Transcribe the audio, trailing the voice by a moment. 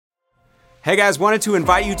Hey guys, wanted to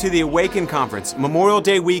invite you to the Awaken Conference, Memorial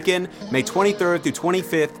Day weekend, May 23rd through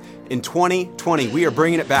 25th in 2020. We are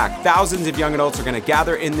bringing it back. Thousands of young adults are going to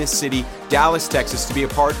gather in this city, Dallas, Texas, to be a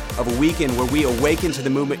part of a weekend where we awaken to the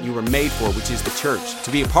movement you were made for, which is the church. To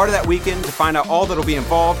be a part of that weekend, to find out all that'll be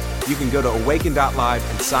involved, you can go to awaken.live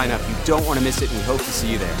and sign up. You don't want to miss it, and we hope to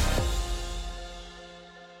see you there.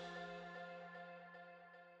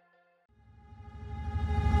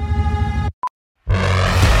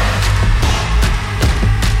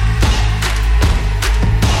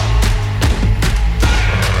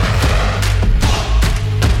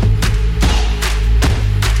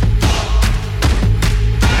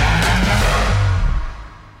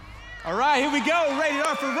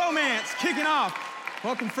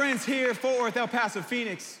 Welcome, friends, here, Fort Worth, El Paso,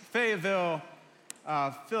 Phoenix, Fayetteville,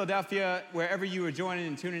 Philadelphia, wherever you are joining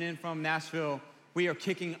and tuning in from, Nashville. We are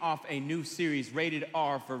kicking off a new series, Rated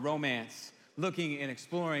R for Romance, looking and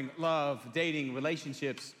exploring love, dating,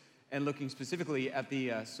 relationships, and looking specifically at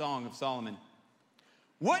the Song of Solomon.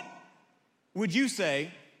 What would you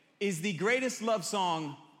say is the greatest love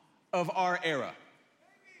song of our era?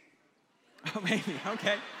 Oh, maybe,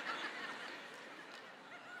 okay.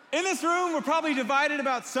 In this room, we're probably divided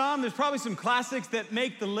about some. There's probably some classics that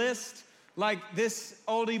make the list, like this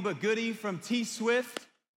oldie but goodie from T. Swift.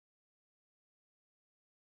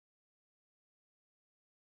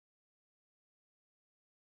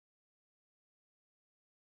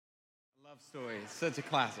 Love Story, such a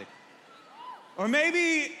classic. Or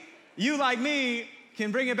maybe you, like me,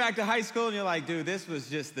 can bring it back to high school and you're like, dude, this was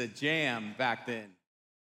just the jam back then.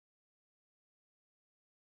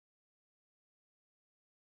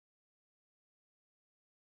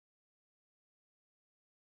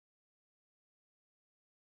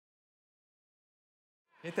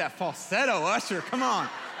 Hit that falsetto, Usher, come on.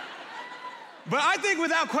 But I think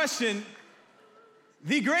without question,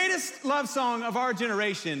 the greatest love song of our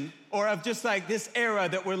generation, or of just like this era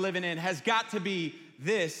that we're living in, has got to be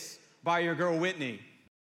this by your girl Whitney.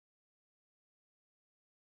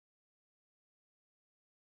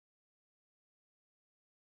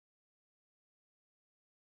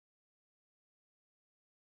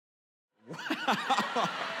 Wow.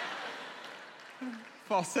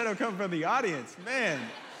 Falsetto coming from the audience, man.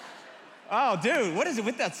 Oh, dude, what is it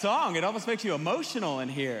with that song? It almost makes you emotional in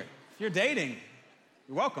here. If you're dating,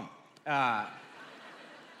 you're welcome. The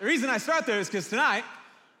reason I start there is because tonight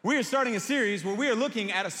we are starting a series where we are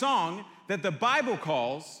looking at a song that the Bible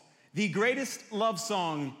calls the greatest love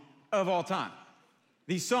song of all time,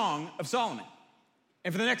 the Song of Solomon.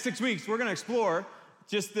 And for the next 6 weeks, we're going to explore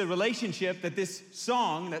just the relationship that this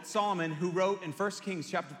song that Solomon, who wrote in 1 Kings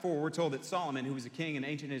chapter 4, we're told that Solomon, who was a king in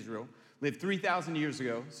ancient Israel, lived 3,000 years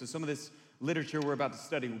ago. So some of this literature we're about to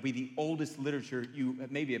study will be the oldest literature you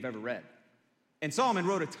maybe have ever read. And Solomon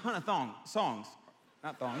wrote a ton of songs,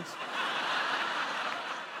 not thongs.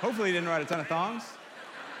 Hopefully he didn't write a ton of thongs.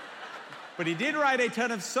 But he did write a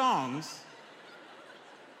ton of songs.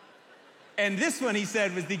 And this one, he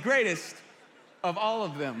said, was the greatest of all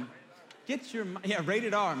of them.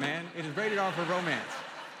 Rated R, man. It is rated R for romance,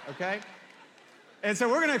 okay? And so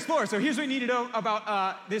we're going to explore. So here's what you need to know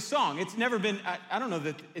about this song. It's never been, I don't know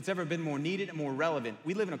that it's ever been more needed and more relevant.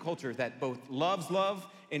 We live in a culture that both loves love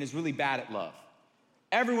and is really bad at love.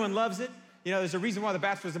 Everyone loves it. You know, there's a reason why The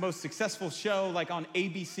Bachelor is the most successful show, like on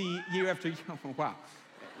ABC year after year. Wow,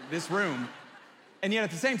 this room. And yet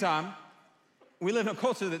at the same time, we live in a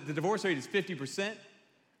culture that the divorce rate is 50%,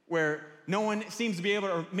 where no one seems to be able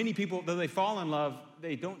to, or many people, though they fall in love,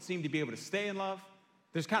 they don't seem to be able to stay in love.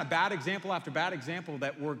 There's kind of bad example after bad example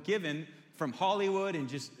that we're given from Hollywood, and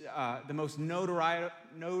just the most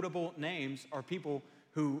notable names are people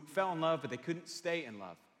who fell in love, but they couldn't stay in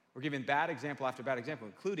love. We're given bad example after bad example,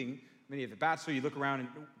 including many of The Bachelor. You look around, and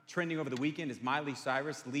trending over the weekend is Miley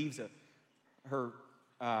Cyrus leaves her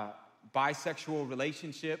bisexual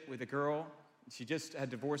relationship with a girl. She just had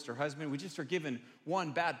divorced her husband. We just are given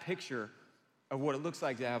one bad picture of what it looks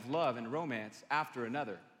like to have love and romance after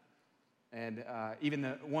another. And even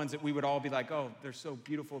the ones that we would all be like, oh, they're so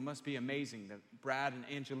beautiful, it must be amazing. That Brad and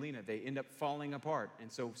Angelina, they end up falling apart. And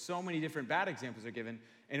so many different bad examples are given,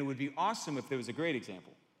 and it would be awesome if there was a great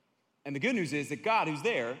example. And the good news is that God, who's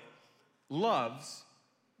there, loves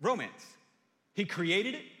romance. He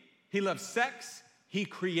created it. He loves sex. He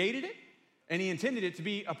created it. And he intended it to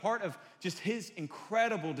be a part of just his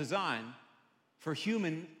incredible design for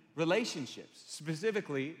human relationships,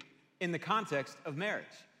 specifically in the context of marriage.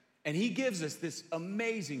 And he gives us this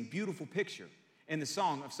amazing, beautiful picture in the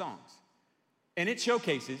Song of Songs. And it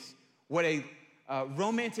showcases what a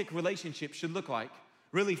romantic relationship should look like,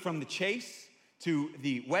 really from the chase to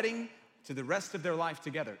the wedding, to the rest of their life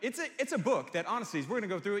together. It's a book that, honestly, as we're going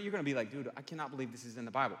to go through it, you're going to be like, dude, I cannot believe this is in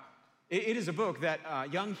the Bible. It is a book that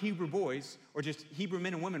young Hebrew boys, or just Hebrew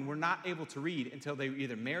men and women, were not able to read until they were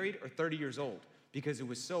either married or 30 years old, because it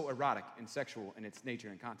was so erotic and sexual in its nature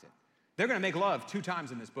and content. They're going to make love 2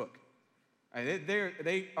 times in this book.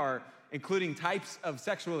 They are including types of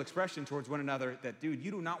sexual expression towards one another that, dude,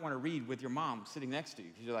 you do not want to read with your mom sitting next to you,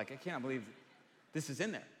 because you're like, I cannot believe this is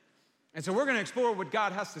in there. And so we're going to explore what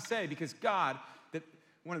God has to say, because God, that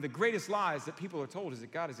one of the greatest lies that people are told is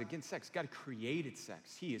that God is against sex. God created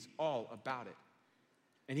sex. He is all about it.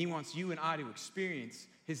 And he wants you and I to experience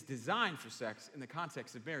his design for sex in the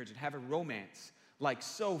context of marriage and have a romance like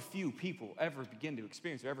so few people ever begin to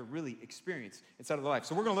experience or ever really experience inside of their life.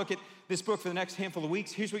 So we're going to look at this book for the next handful of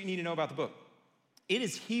weeks. Here's what you need to know about the book. It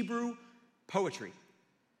is Hebrew poetry.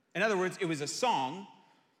 In other words, it was a song,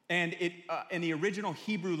 and it in the original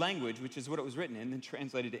Hebrew language, which is what it was written in, then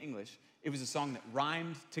translated to English, it was a song that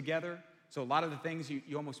rhymed together. So a lot of the things you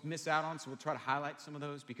almost miss out on, so we'll try to highlight some of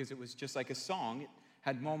those, because it was just like a song. It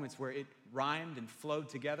had moments where it rhymed and flowed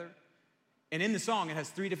together. And in the song, it has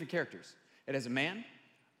 3 different characters. It has a man,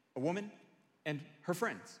 a woman, and her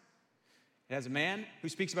friends. It has a man who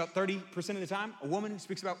speaks about 30% of the time, a woman who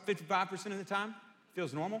speaks about 55% of the time,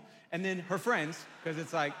 feels normal, and then her friends, because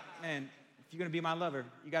it's like, man, if you're gonna be my lover,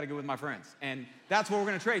 you gotta go with my friends. And that's what we're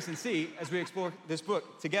gonna trace and see as we explore this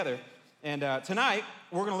book together. And tonight,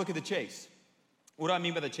 we're gonna look at the chase. What do I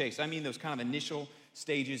mean by the chase? I mean those kind of initial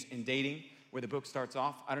stages in dating where the book starts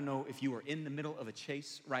off. I don't know if you are in the middle of a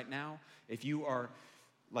chase right now, if you are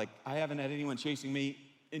like, I haven't had anyone chasing me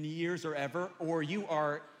in years or ever, or you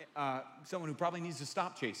are someone who probably needs to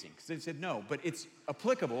stop chasing, because they said no, but it's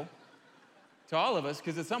applicable to all of us,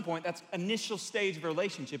 because at some point, that initial stage of a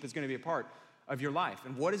relationship is going to be a part of your life.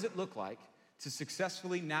 And what does it look like to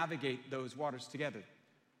successfully navigate those waters together?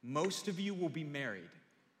 Most of you will be married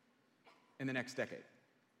in the next decade,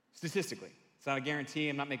 statistically. It's not a guarantee,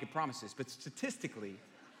 I'm not making promises, but statistically,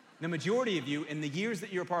 the majority of you in the years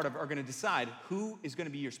that you're a part of are going to decide who is going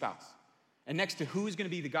to be your spouse. And next to who is going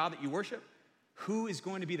to be the God that you worship, who is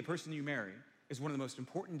going to be the person you marry is one of the most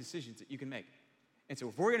important decisions that you can make. And so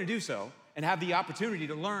if we're going to do so and have the opportunity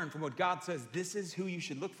to learn from what God says, this is who you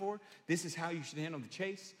should look for, this is how you should handle the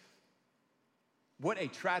chase, what a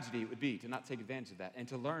tragedy it would be to not take advantage of that and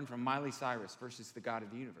to learn from Miley Cyrus versus the God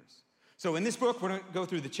of the universe. So in this book, we're going to go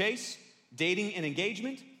through the chase, dating and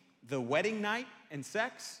engagement, the wedding night and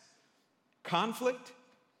sex, conflict,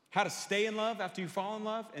 how to stay in love after you fall in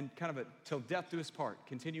love, and kind of a till death do us part,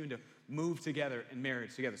 continuing to move together in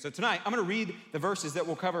marriage together. So tonight, I'm going to read the verses that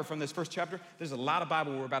we'll cover from this first chapter. There's a lot of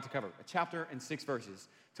Bible we're about to cover, a chapter and 6 verses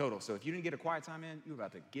total. So if you didn't get a quiet time in, you're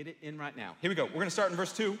about to get it in right now. Here we go. We're going to start in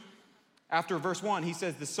verse 2. After verse 1, he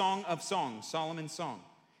says, the Song of Songs, Solomon's song.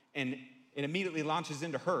 And it immediately launches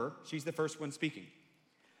into her. She's the first one speaking.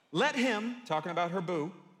 Let him, talking about her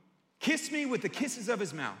boo, kiss me with the kisses of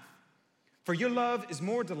his mouth. For your love is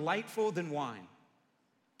more delightful than wine.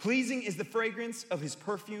 Pleasing is the fragrance of his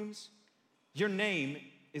perfumes. Your name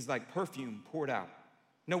is like perfume poured out.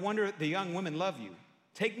 No wonder the young women love you.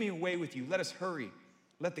 Take me away with you. Let us hurry.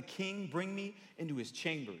 Let the king bring me into his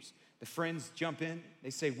chambers. The friends jump in. They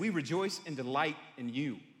say, we rejoice and delight in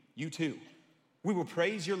you. You too. We will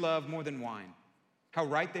praise your love more than wine. How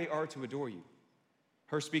right they are to adore you.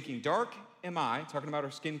 Her speaking, dark am I, talking about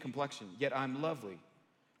her skin complexion, yet I'm lovely.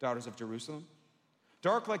 Daughters of Jerusalem.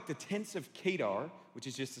 Dark like the tents of Kedar, which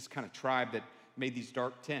is just this kind of tribe that made these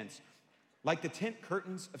dark tents, like the tent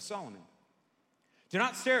curtains of Solomon. Do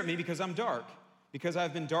not stare at me because I'm dark, because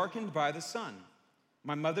I've been darkened by the sun.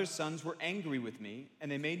 My mother's sons were angry with me,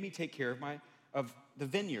 and they made me take care of the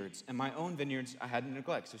vineyards, and my own vineyards I had to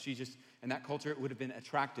neglect. So she just, in that culture, it would have been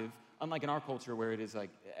attractive, unlike in our culture where it is like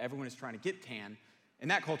everyone is trying to get tan. In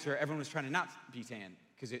that culture, everyone was trying to not be tan,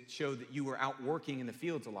 because it showed that you were out working in the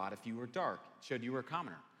fields a lot if you were dark. It showed you were a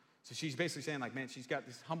commoner. So she's basically saying, like, man, she's got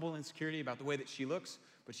this humble insecurity about the way that she looks,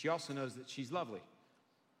 but she also knows that she's lovely.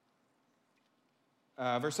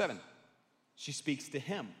 Verse 7, she speaks to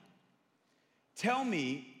him. Tell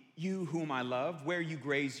me, you whom I love, where you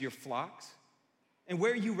graze your flocks, and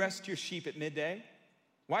where you rest your sheep at midday.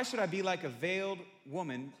 Why should I be like a veiled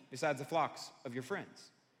woman besides the flocks of your friends?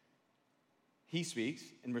 He speaks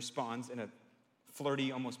and responds in a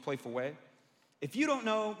flirty, almost playful way. If you don't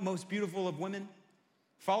know most beautiful of women,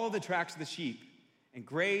 follow the tracks of the sheep and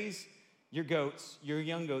graze your goats, your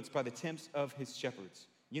young goats, by the tents of his shepherds.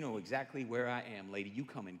 You know exactly where I am, lady. You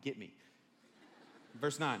come and get me.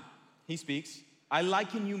 Verse 9, he speaks. I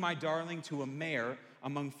liken you, my darling, to a mare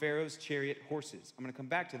among Pharaoh's chariot horses. I'm going to come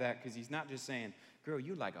back to that because he's not just saying, girl,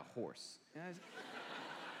 you like a horse.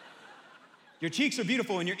 Your cheeks are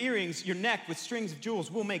beautiful, and your earrings, your neck with strings of jewels.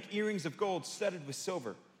 We'll make earrings of gold studded with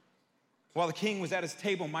silver. While the king was at his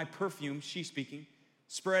table, my perfume, she speaking,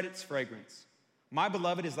 spread its fragrance. My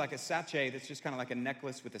beloved is like a sachet that's just kind of like a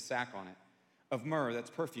necklace with a sack on it of myrrh, that's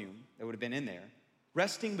perfume that would have been in there,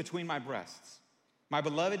 resting between my breasts. My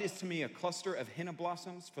beloved is to me a cluster of henna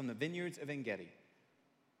blossoms from the vineyards of En-Gedi.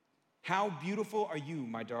 How beautiful are you,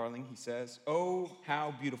 my darling, he says. Oh,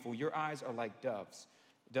 how beautiful. Your eyes are like doves.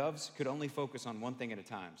 Doves could only focus on one thing at a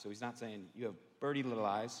time. So he's not saying you have birdie little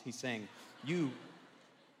eyes. He's saying you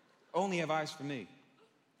only have eyes for me.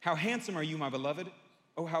 How handsome are you, my beloved?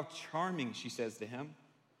 Oh, how charming, she says to him.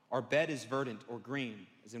 Our bed is verdant or green,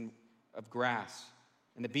 as in of grass,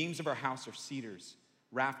 and the beams of our house are cedars,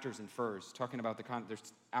 rafters, and firs. Talking about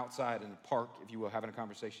there's outside in a park, if you will, having a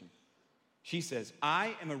conversation. She says,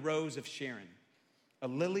 I am a rose of Sharon, a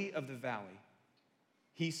lily of the valley.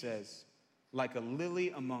 He says, like a lily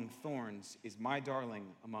among thorns is my darling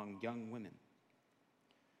among young women.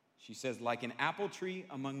 She says, like an apple tree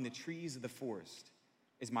among the trees of the forest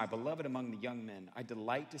is my beloved among the young men. I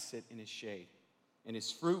delight to sit in his shade, and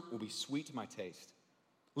his fruit will be sweet to my taste.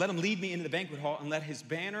 Let him lead me into the banquet hall, and let his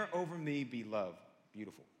banner over me be love.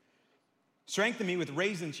 Beautiful. Strengthen me with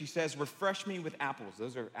raisins, she says. Refresh me with apples.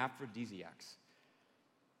 Those are aphrodisiacs.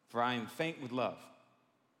 For I am faint with love.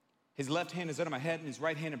 His left hand is under my head, and his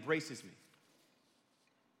right hand embraces me.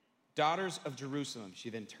 Daughters of Jerusalem, she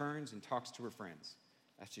then turns and talks to her friends.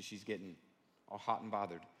 That's just she's getting all hot and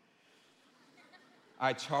bothered.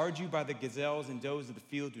 I charge you by the gazelles and does of the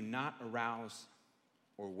field, do not arouse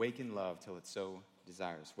or waken love till it so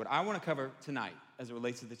desires. What I want to cover tonight as it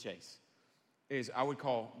relates to the chase is I would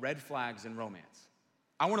call red flags in romance.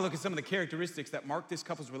 I want to look at some of the characteristics that mark this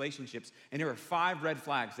couple's relationships, and there are 5 red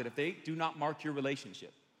flags that if they do not mark your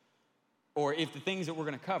relationship, or if the things that we're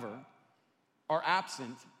going to cover are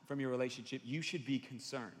absent from your relationship, you should be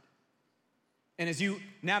concerned. And as you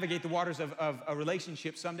navigate the waters of a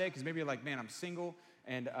relationship someday, because maybe you're like, man, I'm single,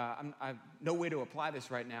 and I have no way to apply this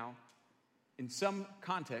right now, in some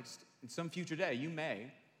context, in some future day, you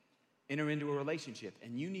may enter into a relationship,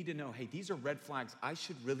 and you need to know, hey, these are red flags I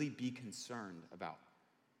should really be concerned about.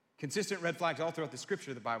 Consistent red flags all throughout the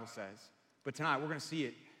scripture, the Bible says. But tonight, we're going to see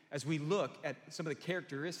it as we look at some of the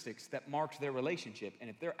characteristics that marked their relationship, and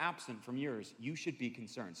if they're absent from yours, you should be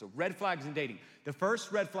concerned. So red flags in dating. The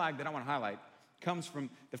first red flag that I want to highlight comes from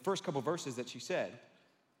the first couple verses that she said,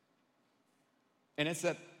 and it's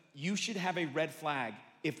that you should have a red flag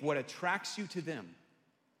if what attracts you to them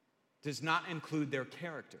does not include their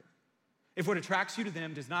character. If what attracts you to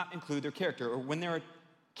them does not include their character, or when their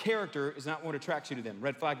character is not what attracts you to them.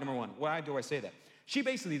 Red flag number 1. Why do I say that? She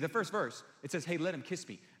basically, the first verse, it says, hey, let him kiss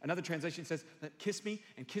me. Another translation says, kiss me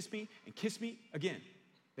and kiss me and kiss me again.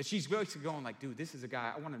 That she's basically going like, dude, this is a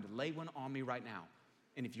guy, I want him to lay one on me right now.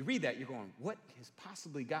 And if you read that, you're going, what has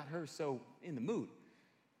possibly got her so in the mood?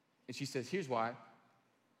 And she says, here's why.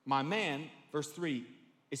 My man, verse 3,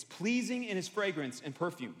 is pleasing in his fragrance and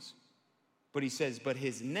perfumes. But he says, but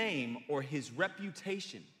his name or his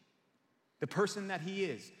reputation, the person that he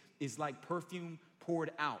is like perfume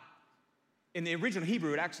poured out. In the original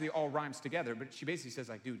Hebrew, it actually all rhymes together, but she basically says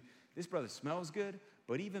like, dude, this brother smells good,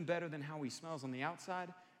 but even better than how he smells on the outside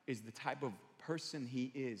is the type of person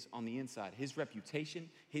he is on the inside. His reputation,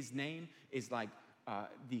 his name is like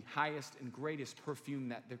the highest and greatest perfume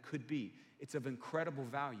that there could be. It's of incredible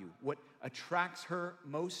value. What attracts her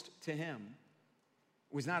most to him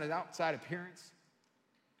was not his outside appearance,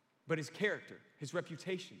 but his character, his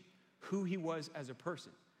reputation, who he was as a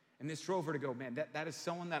person. And this drove her to go, man, that is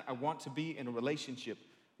someone that I want to be in a relationship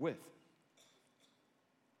with.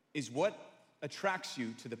 Is what attracts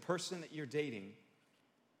you to the person that you're dating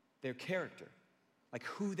their character, like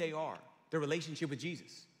who they are, their relationship with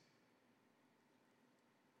Jesus,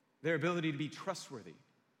 their ability to be trustworthy.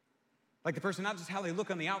 Like the person, not just how they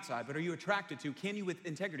look on the outside, but are you attracted to, can you with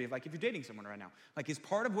integrity? Like if you're dating someone right now, like is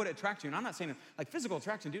part of what attracts you, and I'm not saying like physical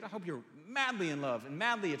attraction, dude, I hope you're madly in love and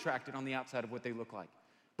madly attracted on the outside of what they look like.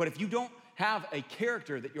 But if you don't have a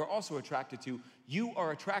character that you're also attracted to, you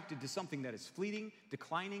are attracted to something that is fleeting,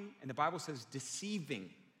 declining, and the Bible says deceiving.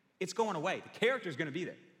 It's going away. The character is going to be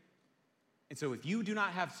there. And so if you do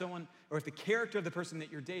not have someone, or if the character of the person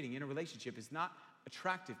that you're dating in a relationship is not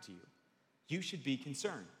attractive to you, you should be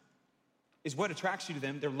concerned. Is what attracts you to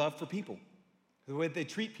them their love for people, the way they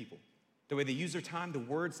treat people, the way they use their time, the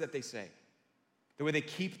words that they say, the way they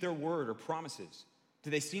keep their word or promises. Do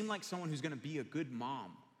they seem like someone who's going to be a good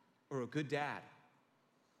mom or a good dad?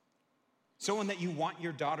 Someone that you want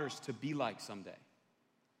your daughters to be like someday.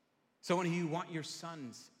 Someone who you want your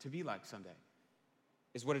sons to be like someday.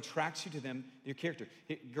 Is what attracts you to them, your character.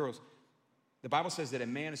 Hey, girls, The Bible says that a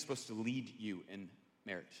man is supposed to lead you in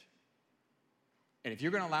marriage. And if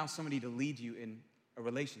you're going to allow somebody to lead you in a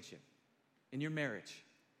relationship, in your marriage,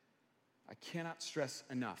 I cannot stress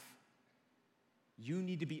enough, you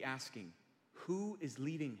need to be asking, who is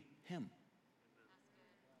leading him?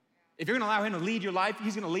 If you're gonna allow him to lead your life,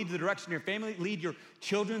 he's gonna lead the direction of your family, lead your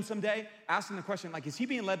children someday, ask him the question, like, is he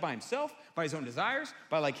being led by himself, by his own desires,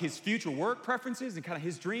 by like his future work preferences and kind of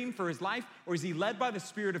his dream for his life, or is he led by the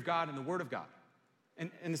Spirit of God and the Word of God?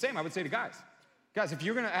 And the same I would say to guys. Guys, if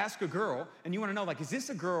you're gonna ask a girl and you wanna know, like, is this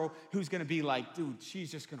a girl who's gonna be like, dude,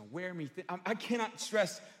 she's just gonna wear me thin? I cannot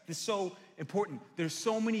stress this so important. There's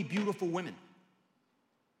so many beautiful women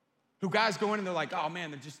who guys go in and they're like, oh man,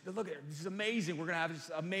 look at her, this is amazing. We're gonna have this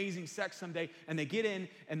amazing sex someday. And they get in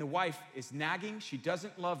and the wife is nagging. She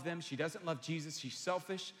doesn't love them. She doesn't love Jesus. She's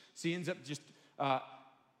selfish. She ends up just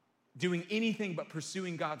doing anything but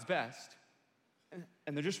pursuing God's best.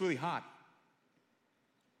 And they're just really hot.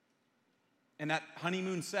 And that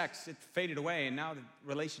honeymoon sex, it faded away, and now the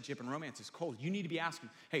relationship and romance is cold. You need to be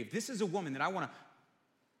asking, hey, if this is a woman that I want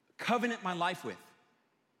to covenant my life with,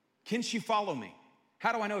 can she follow me?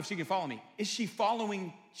 How do I know if she can follow me? Is she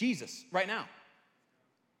following Jesus right now?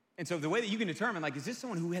 And so the way that you can determine, like, is this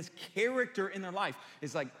someone who has character in their life?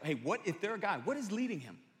 Is like, hey, what if they're a guy? What is leading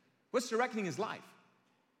him? What's directing his life?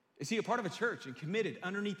 Is he a part of a church and committed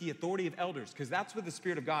underneath the authority of elders? Because that's what the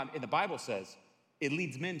Spirit of God in the Bible says it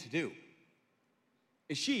leads men to do.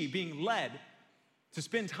 Is she being led to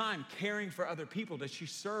spend time caring for other people? Does she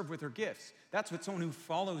serve with her gifts? That's what someone who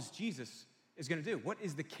follows Jesus is going to do. What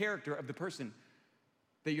is the character of the person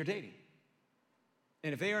that you're dating?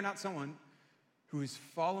 And if they are not someone who is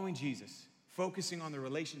following Jesus, focusing on the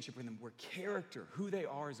relationship with them, where character, who they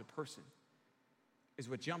are as a person, is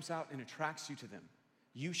what jumps out and attracts you to them,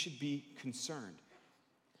 you should be concerned.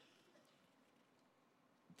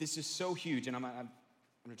 This is so huge, and I'm going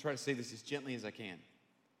to try to say this as gently as I can.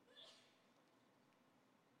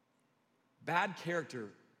 Bad character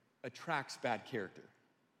attracts bad character.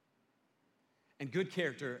 And good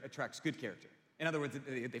character attracts good character. In other words,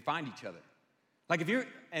 they find each other. Like if you're,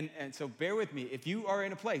 and so bear with me, if you are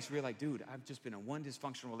in a place where you're like, dude, I've just been in one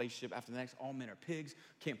dysfunctional relationship after the next, all men are pigs,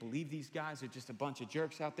 can't believe these guys are just a bunch of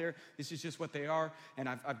jerks out there, this is just what they are, and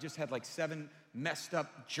I've just had like 7 messed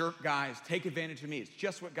up jerk guys take advantage of me, it's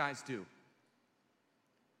just what guys do.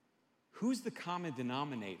 Who's the common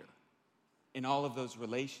denominator in all of those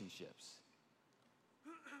relationships?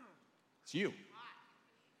 It's you.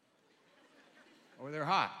 Or they're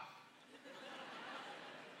hot.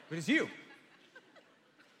 But it's you.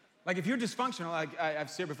 Like if you're dysfunctional, like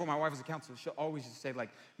I've said before, my wife was a counselor, she'll always just say like,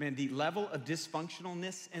 man, the level of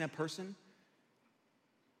dysfunctionalness in a person,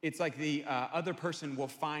 it's like the other person will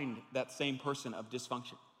find that same person of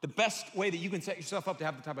dysfunction. The best way that you can set yourself up to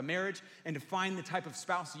have the type of marriage and to find the type of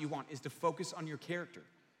spouse that you want is to focus on your character.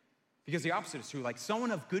 Because the opposite is true. Like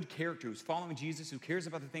someone of good character who's following Jesus, who cares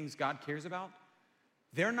about the things God cares about,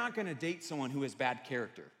 they're not gonna date someone who has bad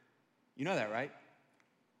character. You know that, right?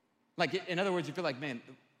 Like, in other words, you feel like, man,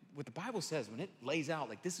 what the Bible says, when it lays out,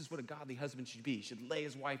 like, this is what a godly husband should be. He should lay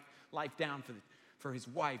his life down for his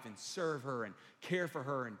wife and serve her and care for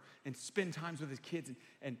her and spend times with his kids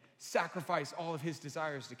and sacrifice all of his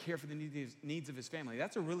desires to care for the needs of his family.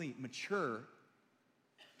 That's a really mature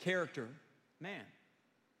character man.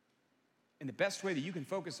 And the best way that you can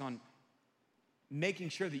focus on making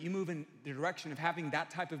sure that you move in the direction of having that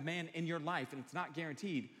type of man in your life, and it's not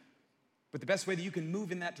guaranteed, but the best way that you can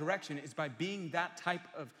move in that direction is by being that type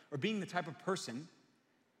of, or being the type of person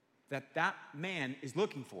that man is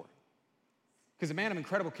looking for. Because a man of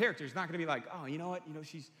incredible character is not gonna be like, oh, you know what,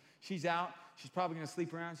 she's out, she's probably gonna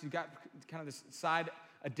sleep around, she's got kind of this side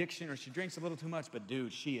addiction, or she drinks a little too much, but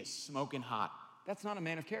dude, she is smoking hot. That's not a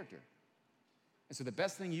man of character. And so the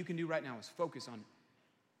best thing you can do right now is focus on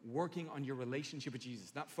working on your relationship with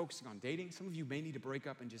Jesus, not focusing on dating. Some of you may need to break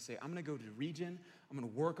up and just say, I'm gonna go to the region, I'm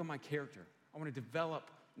gonna work on my character. I wanna develop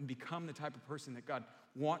and become the type of person that God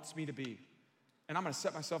wants me to be. And I'm gonna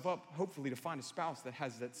set myself up, hopefully, to find a spouse that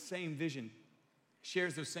has that same vision,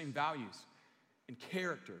 shares those same values and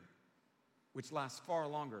character, which lasts far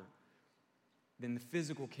longer than the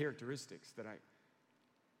physical characteristics that I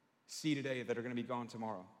see today that are gonna be gone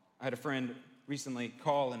tomorrow. I had a friend recently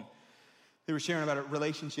call, and they were sharing about a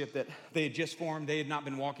relationship that they had just formed. They had not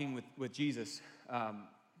been walking with Jesus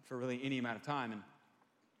for really any amount of time,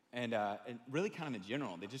 and really kind of in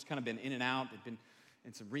general. They'd just kind of been in and out. They'd been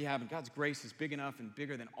in some rehab, and God's grace is big enough and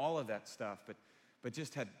bigger than all of that stuff, but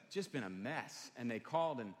just had just been a mess. And they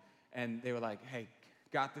called, and they were like, hey,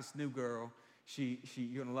 got this new girl.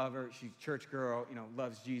 You're gonna love her. She's a church girl,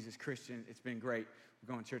 loves Jesus, Christian. It's been great.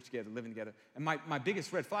 We're going to church together, living together. And my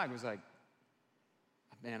biggest red flag was like,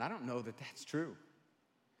 man, I don't know that that's true.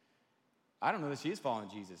 I don't know that she is following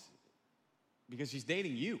Jesus because she's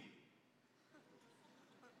dating you.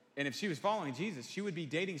 And if she was following Jesus, she would be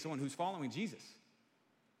dating someone who's following Jesus.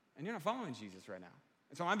 And you're not following Jesus right now.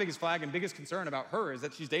 And so my biggest flag and biggest concern about her is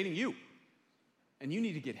that she's dating you. And you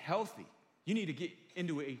need to get healthy. You need to get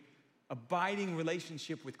into a abiding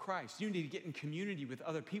relationship with Christ. You need to get in community with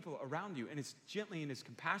other people around you. And as gently and as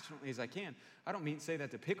compassionately as I can. I don't mean to say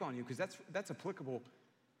that to pick on you, because that's applicable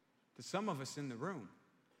to some of us in the room.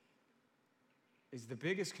 Is the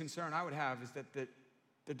biggest concern I would have is that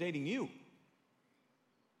they're dating you.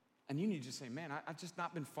 And you need to say, man, I've just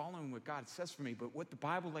not been following what God says for me, but what the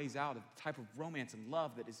Bible lays out, the type of romance and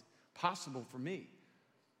love that is possible for me,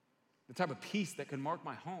 the type of peace that can mark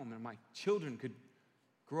my home and my children could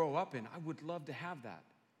grow up in, I would love to have that.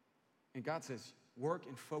 And God says, work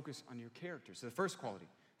and focus on your character. So the first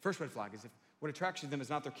red flag is if what attracts them is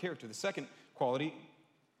not their character. The second quality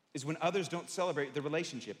is when others don't celebrate the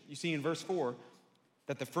relationship. You see in verse 4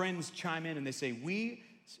 that the friends chime in and they say, we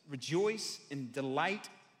rejoice and delight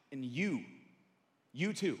in you.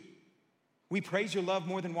 You too. We praise your love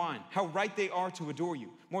more than wine. How right they are to adore you.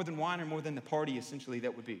 More than wine or more than the party, essentially,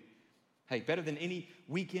 that would be. Hey, better than any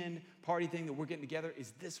weekend party thing that we're getting together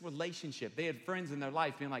is this relationship. They had friends in their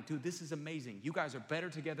life being like, dude, this is amazing. You guys are better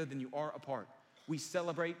together than you are apart. We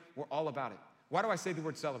celebrate. We're all about it. Why do I say the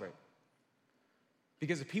word celebrate?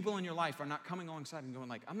 Because the people in your life are not coming alongside and going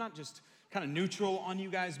like, I'm not just kind of neutral on you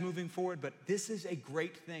guys moving forward, but this is a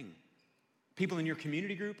great thing. People in your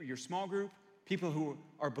community group or your small group, people who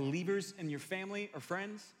are believers in your family or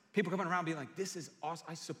friends, people coming around being like, this is awesome.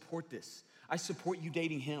 I support this. I support you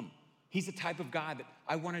dating him. He's the type of guy that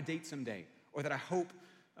I want to date someday, or that I hope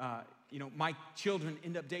my children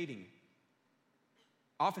end up dating.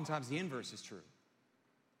 Oftentimes the inverse is true,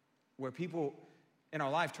 where people in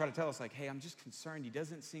our life try to tell us like, hey, I'm just concerned. He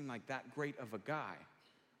doesn't seem like that great of a guy,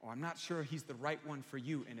 or I'm not sure he's the right one for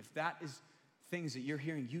you. And if that is things that you're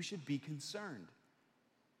hearing, you should be concerned.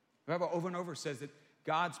 The Bible over and over says that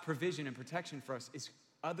God's provision and protection for us is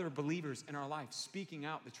other believers in our life speaking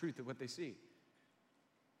out the truth of what they see.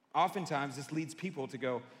 Oftentimes, this leads people to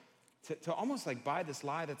go, to almost like buy this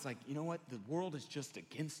lie that's like, you know what, the world is just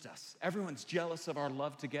against us. Everyone's jealous of our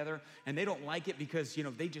love together, and they don't like it because,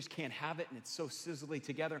 they just can't have it, and it's so sizzly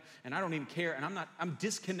together, and I don't even care, and I'm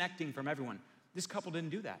disconnecting from everyone. This couple didn't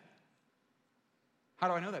do that. How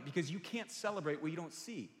do I know that? Because you can't celebrate what you don't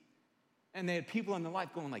see. And they had people in their life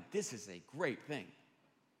going like, this is a great thing.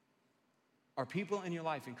 Are people in your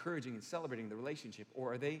life encouraging and celebrating the relationship,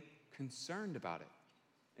 or are they concerned about it?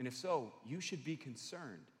 And if so, you should be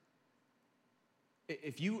concerned.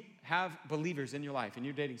 If you have believers in your life and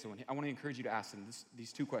you're dating someone, I want to encourage you to ask them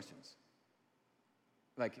these two questions.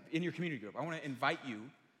 Like in your community group, I want to invite you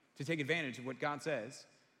to take advantage of what God says,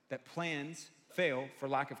 that plans fail for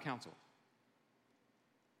lack of counsel.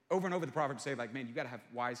 Over and over the Proverbs say like, man, you got to have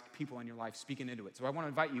wise people in your life speaking into it. So I want to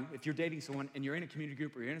invite you, if you're dating someone and you're in a community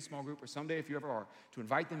group or you're in a small group or someday if you ever are, to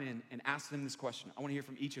invite them in and ask them this question. I want to hear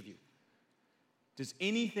from each of you. Does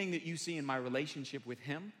anything that you see in my relationship with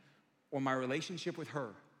him or my relationship with her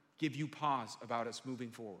give you pause about us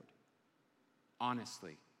moving forward?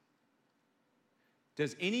 Honestly.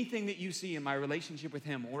 Does anything that you see in my relationship with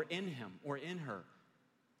him or in her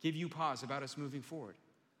give you pause about us moving forward?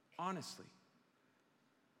 Honestly.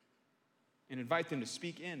 And invite them to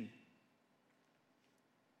speak in.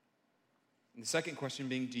 And the second question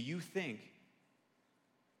being, do you think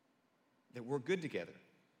that we're good together?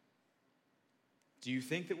 Do you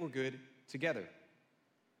think that we're good together?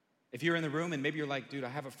 If you're in the room and maybe you're like, dude, I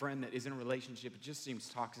have a friend that is in a relationship, it just seems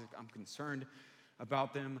toxic, I'm concerned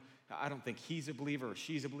about them, I don't think he's a believer or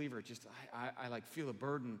she's a believer, just I like feel a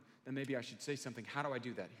burden, then maybe I should say something. How do I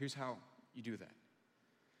do that? Here's how you do that.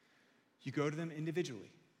 You go to them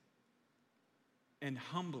individually and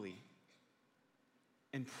humbly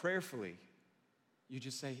and prayerfully, you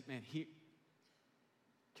just say, man,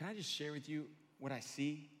 can I just share with you what I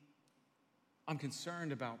see? I'm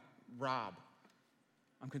concerned about Rob.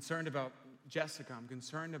 I'm concerned about Jessica. I'm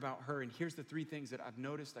concerned about her. And here's the three things that I've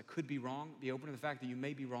noticed I could be wrong. Be open to the fact that you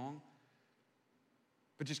may be wrong.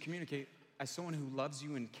 But just communicate as someone who loves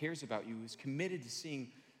you and cares about you, is committed to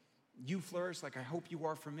seeing you flourish like I hope you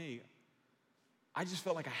are for me. I just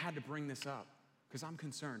felt like I had to bring this up because I'm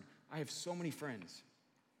concerned. I have so many friends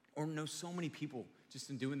or know so many people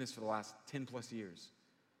just in doing this for the last 10 plus years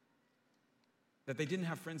that they didn't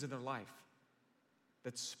have friends in their life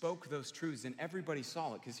that spoke those truths and everybody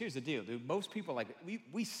saw it. Because here's the deal, dude. Most people, like,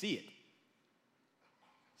 we see it.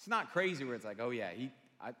 It's not crazy where it's like, oh yeah,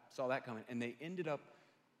 I saw that coming. And they ended up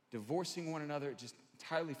divorcing one another. It just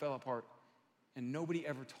entirely fell apart. And nobody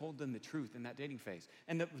ever told them the truth in that dating phase.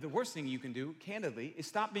 And the worst thing you can do, candidly, is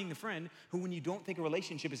stop being the friend who, when you don't think a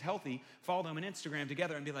relationship is healthy, follow them on Instagram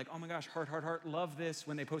together and be like, oh my gosh, heart, heart, heart, love this,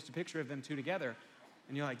 when they post a picture of them two together.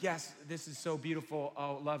 And you're like, yes, this is so beautiful,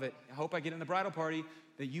 oh, love it. I hope I get in the bridal party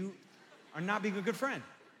that you are not being a good friend.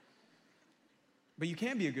 But you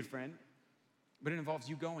can be a good friend, but it involves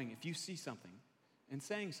you going, if you see something, and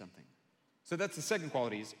saying something. So that's the second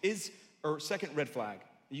quality, second red flag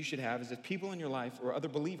you should have, is if people in your life or other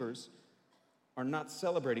believers are not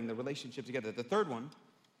celebrating the relationship together. The third one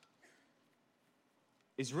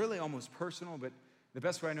is really almost personal, but the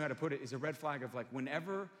best way I know how to put it is a red flag of like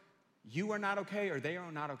whenever you are not okay or they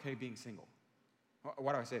are not okay being single.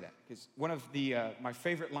 Why do I say that? Because one of my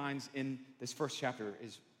favorite lines in this first chapter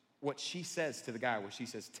is what she says to the guy, where she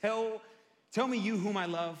says, tell me you whom I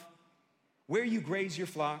love, where you graze your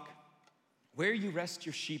flock, where you rest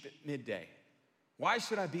your sheep at midday. Why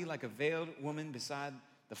should I be like a veiled woman beside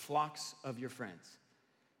the flocks of your friends?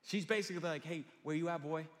 She's basically like, hey, where you at,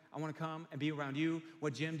 boy? I want to come and be around you.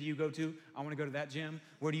 What gym do you go to? I want to go to that gym.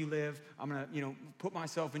 Where do you live? I'm going to, put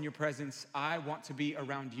myself in your presence. I want to be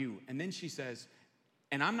around you. And then she says,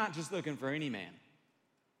 and I'm not just looking for any man.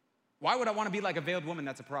 Why would I want to be like a veiled woman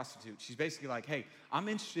that's a prostitute? She's basically like, hey, I'm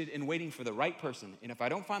interested in waiting for the right person. And if I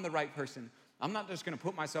don't find the right person, I'm not just going to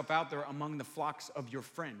put myself out there among the flocks of your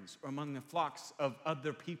friends or among the flocks of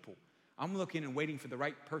other people. I'm looking and waiting for the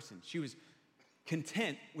right person. She was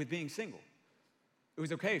content with being single. It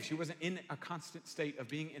was okay if she wasn't in a constant state of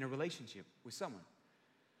being in a relationship with someone.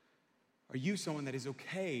 Are you someone that is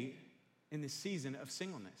okay in this season of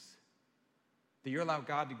singleness? That you're allowing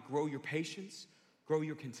God to grow your patience, grow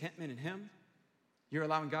your contentment in Him? You're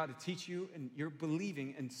allowing God to teach you, and you're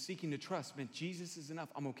believing and seeking to trust. Man, Jesus is enough.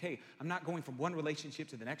 I'm okay. I'm not going from one relationship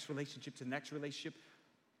to the next relationship to the next relationship.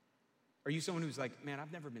 Are you someone who's like, man,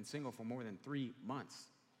 I've never been single for more than 3 months?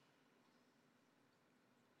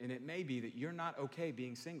 And it may be that you're not okay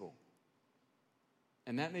being single.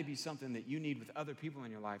 And that may be something that you need with other people in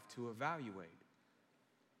your life to evaluate.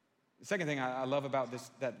 The second thing I love about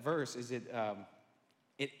that verse is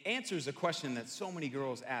it answers a question that so many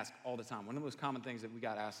girls ask all the time. One of the most common things that we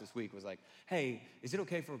got asked this week was like, hey, is it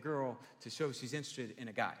okay for a girl to show she's interested in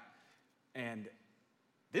a guy? And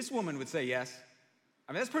this woman would say yes.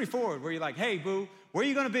 I mean, that's pretty forward, where you're like, hey, boo, where are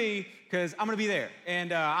you going to be? Because I'm going to be there.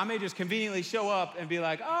 And I may just conveniently show up and be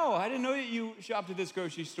like, oh, I didn't know that you shopped at this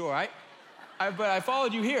grocery store. But I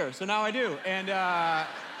followed you here, so now I do. And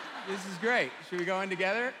this is great. Should we go in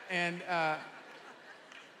together? And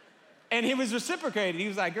he was reciprocating. He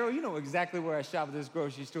was like, girl, you know exactly where I shop at this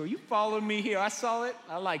grocery store. You followed me here. I saw it.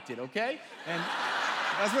 I liked it, okay? And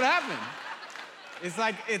that's what happened. It's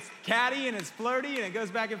like, it's catty and it's flirty and it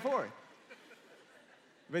goes back and forth.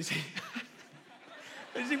 But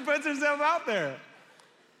she puts herself out there.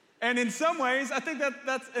 And in some ways, I think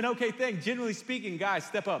that's an okay thing. Generally speaking, guys,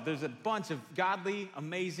 step up. There's a bunch of godly,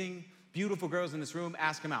 amazing, beautiful girls in this room.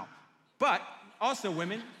 Ask them out. But also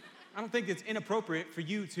women, I don't think it's inappropriate for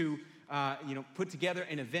you to put together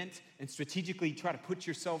an event and strategically try to put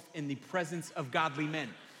yourself in the presence of godly men.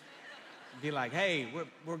 Be like, hey,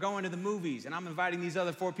 we're going to the movies, and I'm inviting these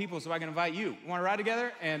other 4 people, so I can invite you. Want to ride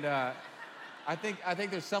together? And I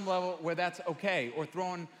think there's some level where that's okay, or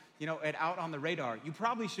throwing it out on the radar. You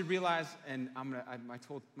probably should realize, and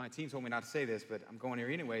my team told me not to say this, but I'm going here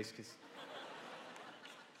anyways, because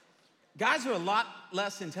guys are a lot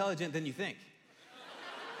less intelligent than you think.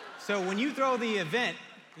 So when you throw the event,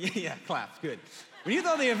 yeah, claps, good. When you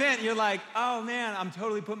throw the event, you're like, oh man, I'm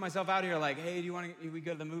totally putting myself out here. Like, hey, we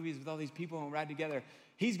go to the movies with all these people and ride together?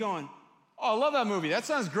 He's going, oh, I love that movie. That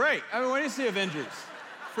sounds great. I mean, when do you see Avengers?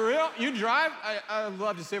 For real? You drive? I'd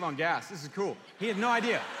love to save on gas. This is cool. He had no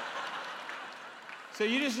idea. So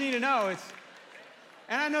you just need to know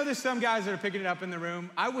and I know there's some guys that are picking it up in the room.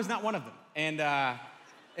 I was not one of them. And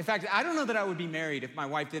in fact, I don't know that I would be married if my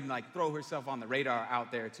wife didn't throw herself on the radar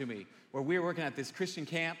out there to me, where we were working at this Christian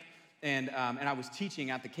camp, and I was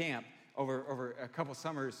teaching at the camp over a couple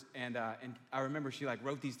summers, and I remember she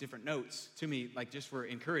wrote these different notes to me, just for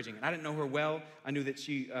encouraging. And I didn't know her well. I knew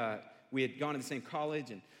that we had gone to the same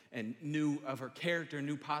college and knew of her character,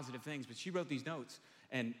 knew positive things, but she wrote these notes,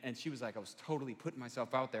 and she was like, I was totally putting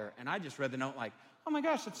myself out there, and I just read the note like, oh my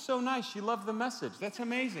gosh, that's so nice. She loved the message. That's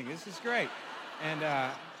amazing. This is great.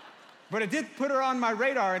 But it did put her on my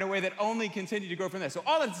radar in a way that only continued to grow from there. So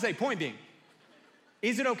all that to say, point being,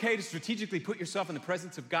 is it okay to strategically put yourself in the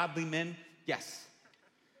presence of godly men? Yes.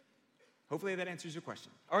 Hopefully that answers your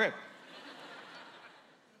question. Okay.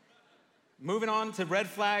 Moving on to red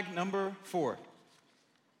flag number 4.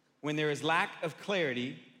 When there is lack of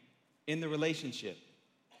clarity in the relationship,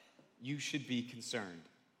 you should be concerned.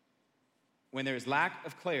 When there is lack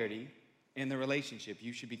of clarity in the relationship,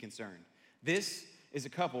 you should be concerned. This is a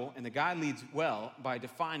couple, and the guy leads well by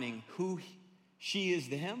defining who she is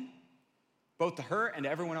to him, both to her and to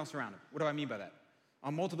everyone else around him. What do I mean by that?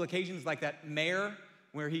 On multiple occasions, like that mayor,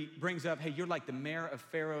 where he brings up, hey, you're like the mayor of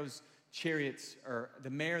Pharaoh's chariots, or the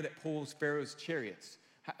mayor that pulls Pharaoh's chariots.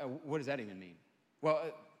 What does that even mean? Well,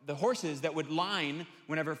 the horses that would line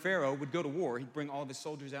whenever Pharaoh would go to war, he'd bring all of his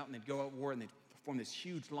soldiers out and they'd go out to war and they'd form this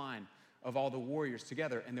huge line of all the warriors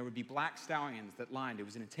together, and there would be black stallions that lined. It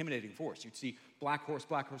was an intimidating force. You'd see black horse,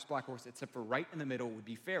 black horse, black horse, except for right in the middle would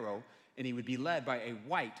be Pharaoh, and he would be led by a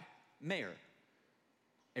white mare,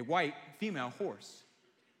 a white female horse.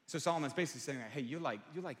 So Solomon's basically saying, hey, you're like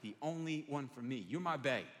the only one for me. You're my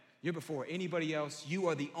bae. You're before anybody else. You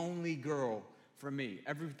are the only girl for me.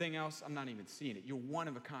 Everything else, I'm not even seeing it. You're one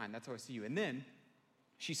of a kind. That's how I see you. And then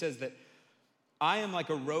she says that I am like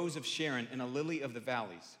a rose of Sharon and a lily of the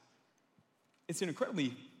valleys. It's an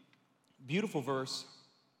incredibly beautiful verse,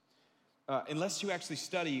 unless you actually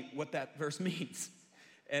study what that verse means.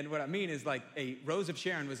 And what I mean is, like, a rose of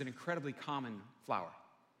Sharon was an incredibly common flower.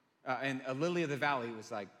 And a lily of the valley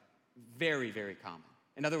was, like, very, very common.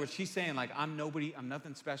 In other words, she's saying, like, I'm nobody, I'm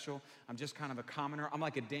nothing special, I'm just kind of a commoner. I'm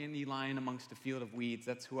like a dandelion amongst a field of weeds.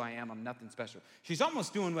 That's who I am. I'm nothing special. She's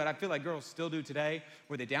almost doing what I feel like girls still do today,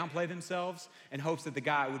 where they downplay themselves in hopes that the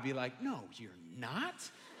guy would be like, no, you're not.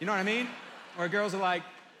 You know what I mean? Or girls are like,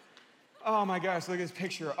 oh my gosh, look at this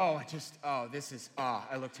picture. I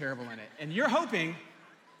look terrible in it. And you're hoping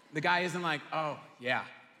the guy isn't like, oh, yeah.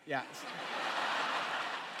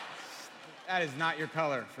 That is not your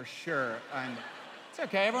color for sure. And it's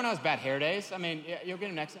okay, everyone has bad hair days. I mean, you'll get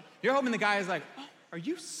him next time. You're hoping the guy is like, oh, are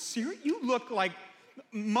you serious? You look like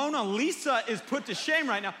Mona Lisa is put to shame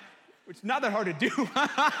right now, which is not that hard to do.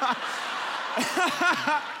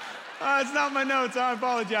 It's not my notes, I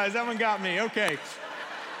apologize. That one got me, okay.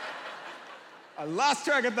 I lost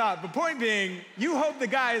track of thought, but point being, you hope the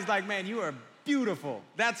guy is like, man, you are beautiful.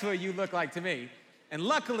 That's what you look like to me. And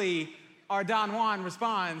luckily, our Don Juan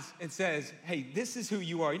responds and says, hey, this is who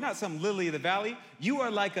you are. You're not some lily of the valley. You are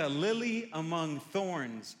like a lily among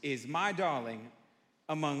thorns is my darling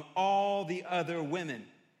among all the other women.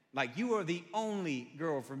 Like, you are the only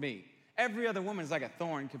girl for me. Every other woman is like a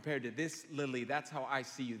thorn compared to this lily. That's how I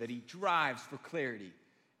see you, that he drives for clarity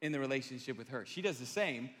in the relationship with her. She does the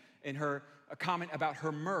same in her comment about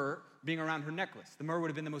her myrrh being around her necklace. The myrrh would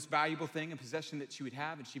have been the most valuable thing and possession that she would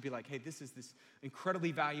have, and she'd be like, hey, this is this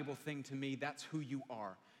incredibly valuable thing to me. That's who you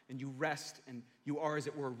are. And you rest, and you are, as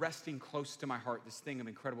it were, resting close to my heart, this thing of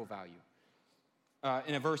incredible value.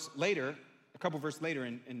 In a couple verses later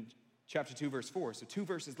in chapter 2, verse 4, so 2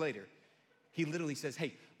 verses later, he literally says,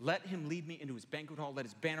 hey, let him lead me into his banquet hall. Let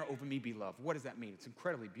his banner over me be love. What does that mean? It's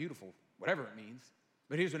incredibly beautiful, whatever it means.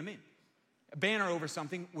 But here's what it means. A banner over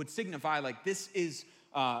something would signify, like, this is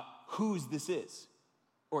whose this is.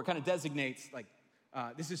 Or it kind of designates, like,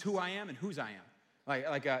 this is who I am and whose I am.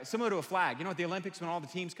 Like similar to a flag. You know, at the Olympics, when all the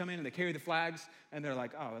teams come in and they carry the flags, and they're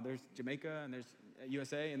like, oh, there's Jamaica, and there's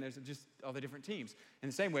USA, and there's just all the different teams. In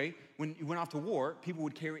the same way, when you went off to war, people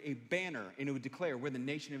would carry a banner, and it would declare, we're the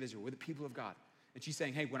nation of Israel, we're the people of God. And she's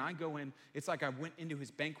saying, hey, when I go in, it's like I went into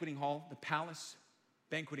his banqueting hall, the palace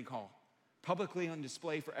banqueting hall, publicly on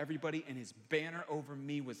display for everybody, and his banner over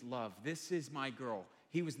me was love. This is my girl.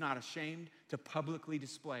 He was not ashamed to publicly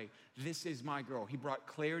display, this is my girl. He brought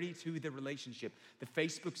clarity to the relationship. The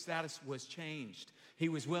Facebook status was changed. He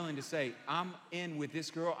was willing to say, I'm in with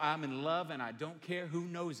this girl, I'm in love, and I don't care who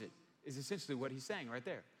knows it, is essentially what he's saying right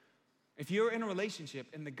there. If you're in a relationship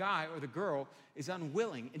and the guy or the girl is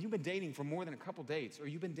unwilling, and you've been dating for more than a couple dates, or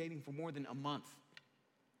you've been dating for more than a month,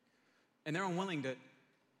 and they're unwilling to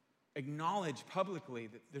acknowledge publicly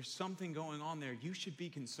that there's something going on there, you should be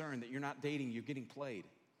concerned that you're not dating, you're getting played.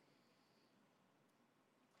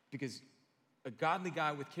 Because a godly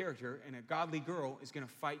guy with character and a godly girl is going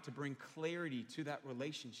to fight to bring clarity to that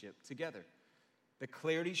relationship together. The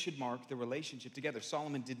clarity should mark the relationship together.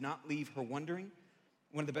 Solomon did not leave her wondering.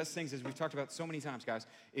 One of the best things, as we've talked about so many times, guys,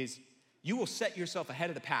 is you will set yourself ahead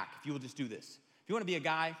of the pack if you will just do this. If you want to be a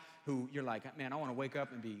guy who you're like, man, I want to wake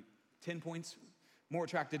up and be 10 points more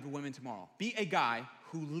attracted to women tomorrow. Be a guy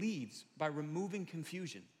who leads by removing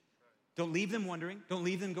confusion. Don't leave them wondering. Don't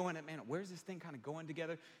leave them going, man, where's this thing kind of going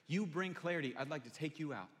together? You bring clarity. I'd like to take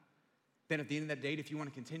you out. Then at the end of that date, if you want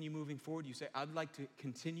to continue moving forward, you say, I'd like to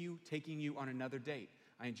continue taking you on another date.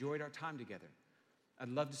 I enjoyed our time together. I'd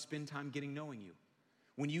love to spend time getting knowing you.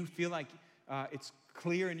 When you feel like it's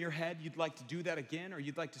clear in your head you'd like to do that again, or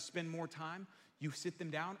you'd like to spend more time, you sit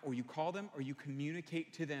them down, or you call them, or you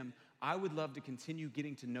communicate to them, I would love to continue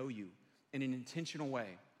getting to know you in an intentional way.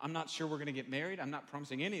 I'm not sure we're going to get married. I'm not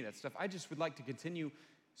promising any of that stuff. I just would like to continue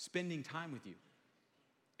spending time with you.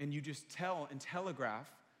 And you just tell and telegraph,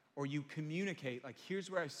 or you communicate, like, here's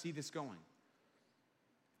where I see this going.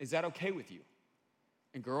 Is that okay with you?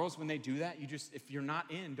 And girls, when they do that, you just, if you're not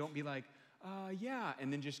in, don't be like, yeah,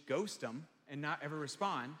 and then just ghost them and not ever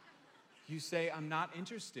respond. You say, I'm not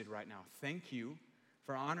interested right now. Thank you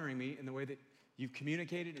for honoring me in the way that you've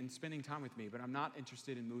communicated and spending time with me, but I'm not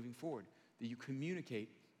interested in moving forward. That you communicate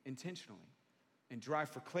intentionally and drive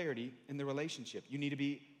for clarity in the relationship. You need to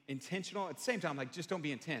be intentional. At the same time, like, just don't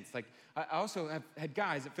be intense. Like, I also have had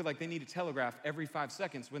guys that feel like they need to telegraph every 5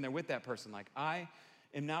 seconds when they're with that person. Like, I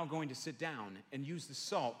am now going to sit down and use the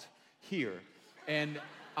salt here, and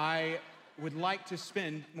I would like to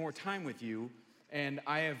spend more time with you, and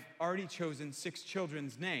I have already chosen 6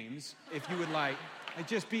 children's names, if you would like. Like,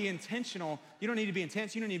 just be intentional. You don't need to be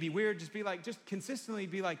intense. You don't need to be weird. Just be like, just consistently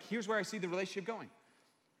be like, here's where I see the relationship going.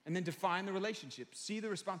 And then define the relationship. See the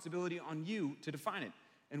responsibility on you to define it.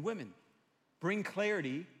 And women, bring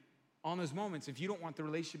clarity on those moments if you don't want the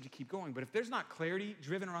relationship to keep going. But if there's not clarity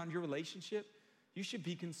driven around your relationship, you should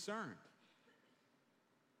be concerned.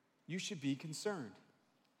 You should be concerned.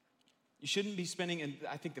 You shouldn't be spending, and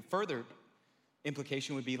I think the further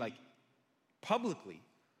implication would be like publicly,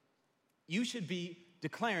 you should be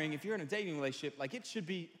declaring, if you're in a dating relationship, like it should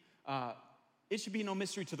be no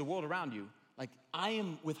mystery to the world around you. Like, I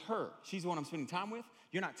am with her. She's the one I'm spending time with.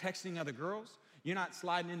 You're not texting other girls. You're not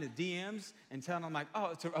sliding into DMs and telling them like,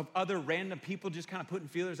 of other random people, just kind of putting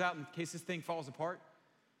feelers out in case this thing falls apart.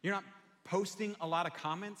 You're not posting a lot of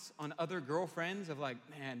comments on other girlfriends of like,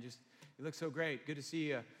 man, just, you look so great. Good to see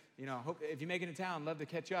you. You know, hope if you make it in town, love to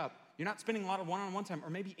catch up. You're not spending a lot of one-on-one time,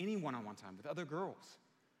 or maybe any one-on-one time with other girls.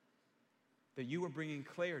 That you are bringing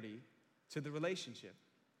clarity to the relationship.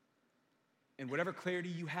 And whatever clarity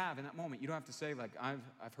you have in that moment, you don't have to say like, I've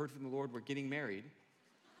heard from the Lord, we're getting married.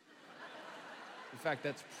 In fact,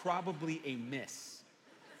 that's probably a miss.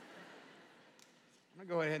 I'm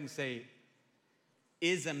gonna go ahead and say,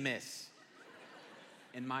 is a miss,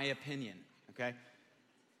 in my opinion, okay?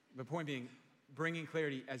 The point being, bringing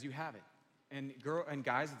clarity as you have it. And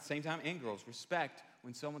guys at the same time, and girls, respect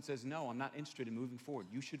when someone says, no, I'm not interested in moving forward.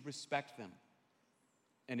 You should respect them.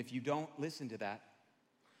 And if you don't listen to that,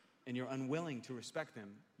 and you're unwilling to respect them,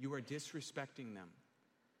 you are disrespecting them.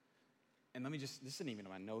 And this isn't even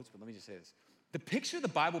in my notes, but let me just say this. The picture the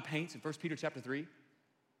Bible paints in 1 Peter chapter 3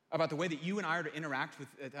 about the way that you and I are to interact with,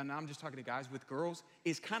 and I'm just talking to guys, with girls,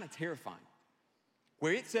 is kind of terrifying.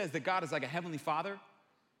 Where it says that God is like a heavenly father,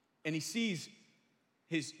 and he sees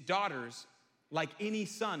his daughters like any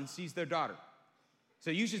son sees their daughter.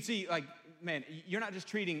 So you should see, like, man, you're not just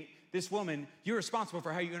treating this woman, you're responsible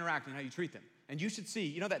for how you interact and how you treat them. And you should see,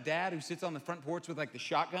 you know that dad who sits on the front porch with like the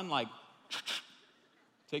shotgun, like,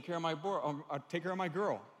 take care of my boy, or take care of my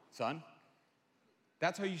girl, son.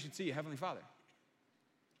 That's how you should see a heavenly father.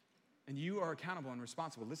 And you are accountable and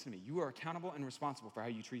responsible. Listen to me. You are accountable and responsible for how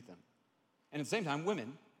you treat them. And at the same time,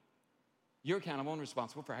 women, you're accountable and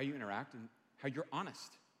responsible for how you interact and how you're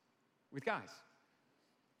honest with guys.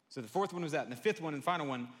 So the fourth one was that. And the fifth one and final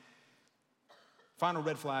one, final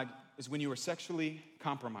red flag, is when you are sexually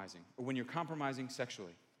compromising, or when you're compromising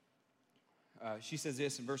sexually. She says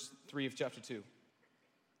this in verse 3 of chapter 2.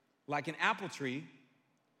 Like an apple tree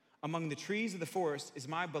among the trees of the forest is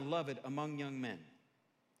my beloved among young men.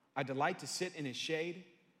 I delight to sit in his shade,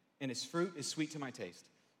 and his fruit is sweet to my taste.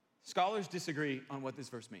 Scholars disagree on what this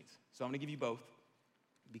verse means. So I'm going to give you both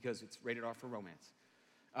because it's rated R for romance.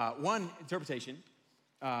 One interpretation,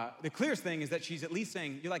 the clearest thing is that she's at least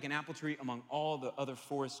saying, you're like an apple tree among all the other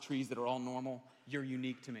forest trees that are all normal. You're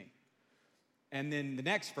unique to me. And then the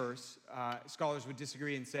next verse, scholars would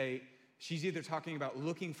disagree and say, she's either talking about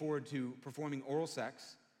looking forward to performing oral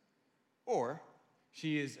sex, or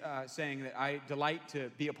she is saying that I delight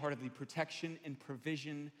to be a part of the protection and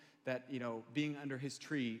provision that, being under his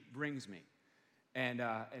tree brings me. And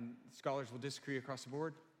scholars will disagree across the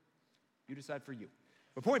board. You decide for you.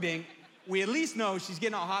 The point being, we at least know she's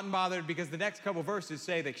getting all hot and bothered because the next couple verses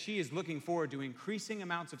say that she is looking forward to increasing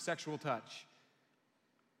amounts of sexual touch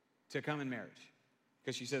to come in marriage.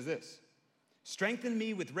 Because she says this, strengthen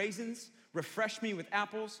me with raisins, refresh me with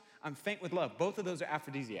apples, I'm faint with love. Both of those are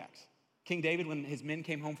aphrodisiacs. King David, when his men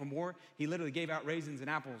came home from war, he literally gave out raisins and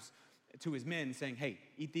apples to his men saying, hey,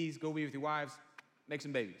 eat these, go be with your wives, make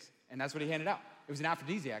some babies. And that's what he handed out. It was an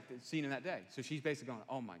aphrodisiac that's seen in that day. So she's basically going,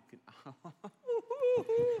 oh my goodness.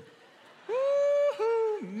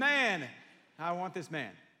 Man, I want this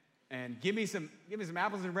man. And give me some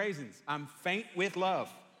apples and raisins. I'm faint with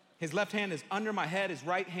love. His left hand is under my head, his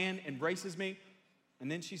right hand embraces me.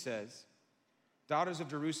 And then she says, daughters of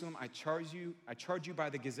Jerusalem, I charge you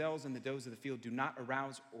by the gazelles and the does of the field, do not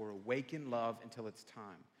arouse or awaken love until it's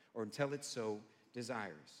time, or until it so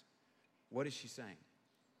desires. What is she saying?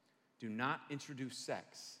 Do not introduce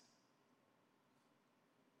sex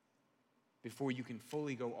before you can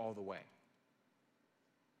fully go all the way.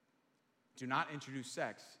 Do not introduce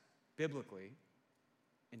sex biblically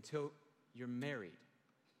until you're married.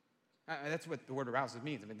 That's what the word arouses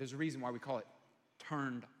means. I mean, there's a reason why we call it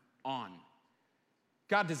turned on.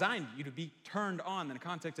 God designed you to be turned on in the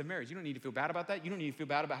context of marriage. You don't need to feel bad about that. You don't need to feel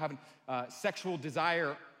bad about having sexual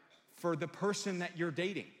desire for the person that you're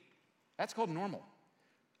dating. That's called normal.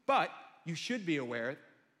 But you should be aware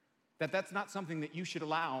that that's not something that you should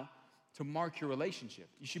allow to mark your relationship.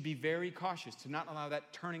 You should be very cautious to not allow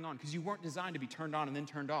that turning on, because you weren't designed to be turned on and then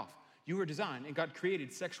turned off. You were designed, and God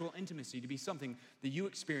created sexual intimacy to be something that you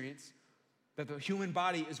experience, that the human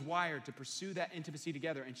body is wired to pursue that intimacy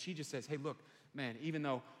together. And she just says, hey, look, man, even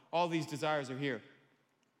though all these desires are here,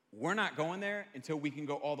 we're not going there until we can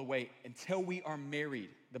go all the way, until we are married,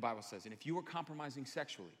 the Bible says. And if you are compromising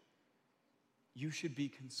sexually, you should be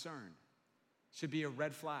concerned. It should be a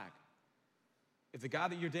red flag. If the guy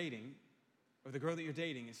that you're dating or the girl that you're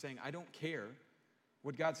dating is saying, I don't care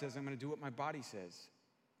what God says, I'm going to do what my body says.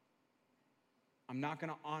 I'm not going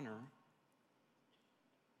to honor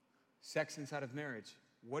sex inside of marriage.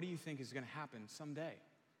 What do you think is going to happen someday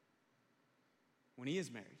when he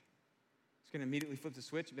is married? He's going to immediately flip the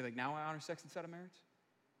switch and be like, now I honor sex inside of marriage?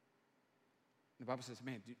 The Bible says,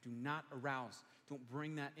 man, do not arouse. Don't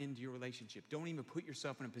bring that into your relationship. Don't even put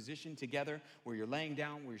yourself in a position together where you're laying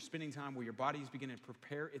down, where you're spending time, where your body is beginning to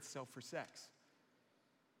prepare itself for sex.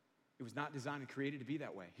 It was not designed and created to be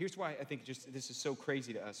that way. Here's why I think just this is so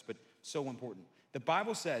crazy to us, but so important. The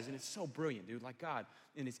Bible says, and it's so brilliant, dude, like God,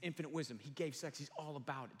 in his infinite wisdom, he gave sex. He's all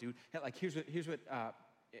about it, dude. Like here's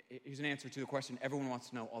an answer to the question everyone wants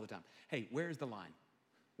to know all the time. Hey, where's the line?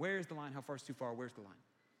 Where's the line? How far is too far? Where's the line?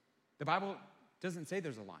 The Bible doesn't say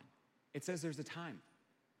there's a line. It says there's a time.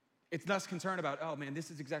 It's less concerned about, oh man,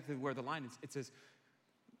 this is exactly where the line is. It says,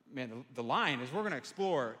 man, the line, as we're going to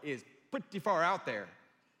explore, is pretty far out there.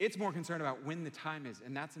 It's more concerned about when the time is,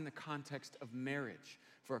 and that's in the context of marriage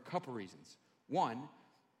for a couple reasons. One,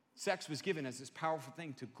 sex was given as this powerful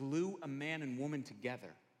thing to glue a man and woman together,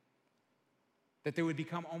 that they would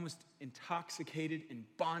become almost intoxicated and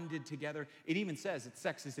bonded together. It even says that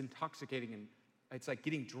sex is intoxicating, and it's like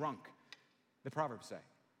getting drunk, the Proverbs say,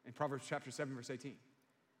 in Proverbs chapter 7, verse 18.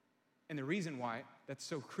 And the reason why that's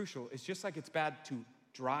so crucial is just like it's bad to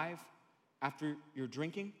drive after you're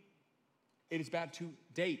drinking, it is bad to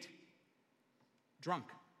date drunk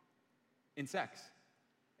in sex.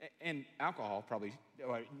 And alcohol probably,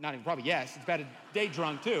 or not even probably, yes, it's bad to date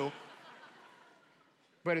drunk too.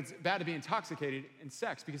 But it's bad to be intoxicated in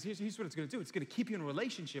sex, because here's what it's going to do. It's going to keep you in a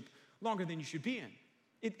relationship longer than you should be in.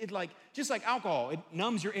 It like, just like alcohol, it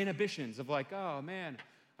numbs your inhibitions of like, oh man,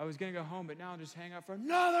 I was going to go home, but now I'll just hang out for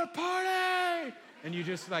another party. And you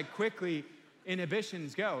just like quickly,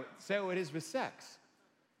 inhibitions go. So it is with sex.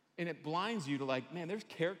 And it blinds you to like, man, there's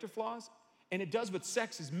character flaws. And it does what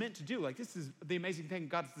sex is meant to do. Like, this is the amazing thing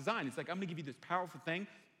God's designed. It's like, I'm going to give you this powerful thing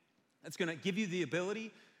that's going to give you the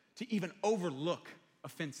ability to even overlook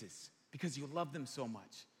offenses because you love them so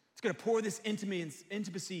much. It's going to pour this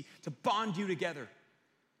intimacy to bond you together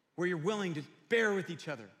where you're willing to bear with each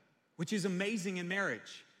other, which is amazing in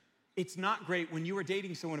marriage. It's not great when you are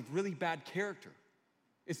dating someone of really bad character.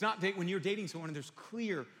 It's not when you're dating someone and there's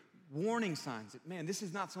clear warning signs that, man, this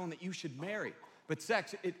is not someone that you should marry. But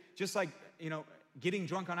sex, it just like, getting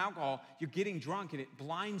drunk on alcohol, you're getting drunk and it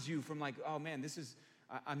blinds you from like, oh man,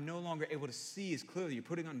 I'm no longer able to see as clearly. You're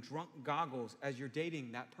putting on drunk goggles as you're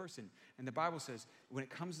dating that person. And the Bible says, when it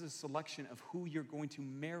comes to the selection of who you're going to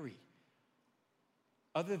marry,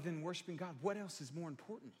 other than worshiping God, what else is more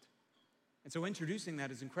important? And so introducing that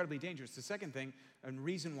is incredibly dangerous. The second thing, and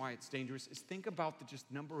reason why it's dangerous, is think about the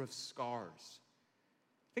just number of scars.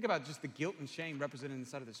 Think about just the guilt and shame represented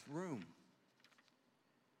inside of this room.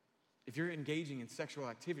 If you're engaging in sexual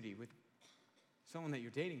activity with someone that you're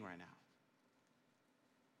dating right now,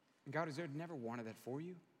 and God has never wanted that for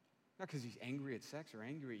you, not because he's angry at sex or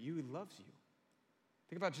angry at you, he loves you.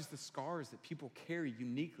 Think about just the scars that people carry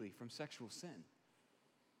uniquely from sexual sin.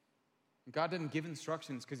 And God didn't give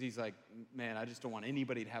instructions because he's like, man, I just don't want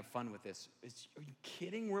anybody to have fun with this. Are you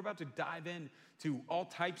kidding? We're about to dive into all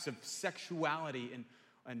types of sexuality,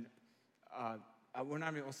 and we're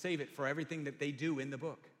not going to save it for everything that they do in the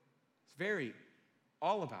book. It's very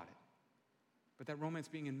all about it. But that romance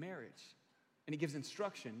being in marriage. And he gives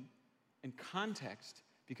instruction and context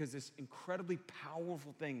because this incredibly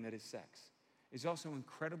powerful thing that is sex is also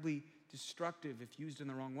incredibly destructive if used in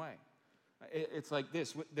the wrong way. It's like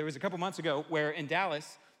this. There was a couple months ago where in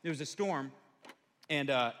Dallas, there was a storm, and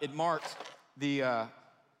it marked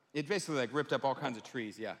it basically like ripped up all kinds of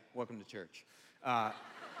trees. Yeah, welcome to church.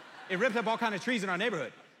 It ripped up all kinds of trees in our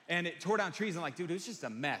neighborhood. And it tore down trees, and like, dude, it was just a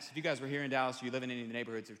mess. If you guys were here in Dallas, or you live in any of the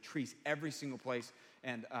neighborhoods, there are trees every single place.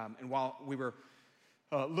 And while we were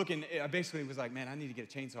looking, I basically was like, man, I need to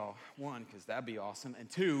get a chainsaw. One, because that'd be awesome. And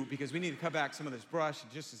two, because we need to cut back some of this brush.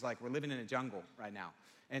 Just as like we're living in a jungle right now.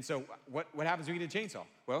 And so what happens when you get a chainsaw?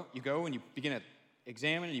 Well, you go and you begin to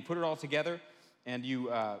examine, and you put it all together, and you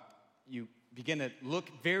begin to look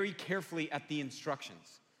very carefully at the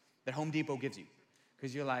instructions that Home Depot gives you.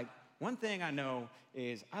 Because you're like, one thing I know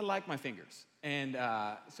is I like my fingers, and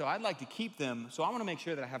so I'd like to keep them, so I want to make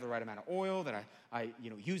sure that I have the right amount of oil, that I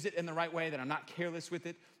use it in the right way, that I'm not careless with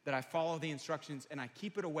it, that I follow the instructions, and I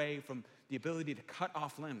keep it away from the ability to cut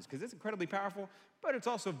off limbs, because it's incredibly powerful, but it's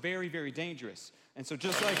also very, very dangerous. And so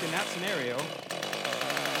just like in that scenario,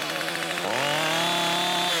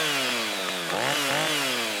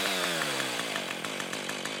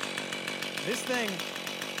 this thing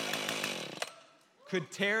could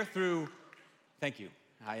tear through. Thank you.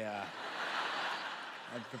 I've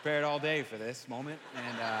prepared all day for this moment,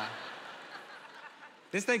 and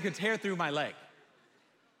this thing could tear through my leg.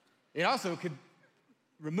 It also could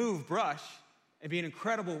remove brush and be an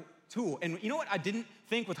incredible tool. And you know what I didn't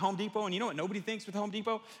think with Home Depot, and you know what nobody thinks with Home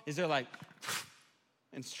Depot, is they're like,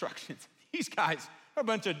 instructions. These guys are a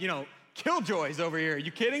bunch of, killjoys over here. Are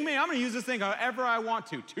you kidding me? I'm gonna use this thing however I want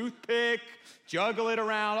to. Toothpick, juggle it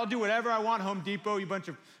around. I'll do whatever I want, Home Depot, you bunch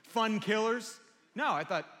of fun killers. No, I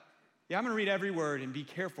thought, I'm gonna read every word and be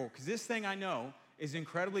careful, because this thing I know is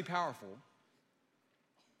incredibly powerful,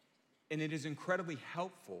 and it is incredibly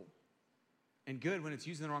helpful and good when it's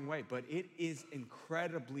used in the wrong way, but it is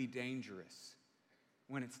incredibly dangerous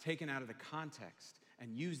when it's taken out of the context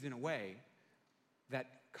and used in a way that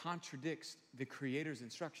contradicts the Creator's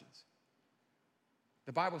instructions.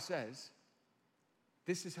 The Bible says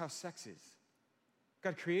this is how sex is.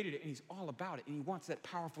 God created it, and He's all about it, and He wants that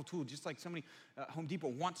powerful tool, just like somebody, Home Depot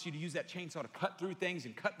wants you to use that chainsaw to cut through things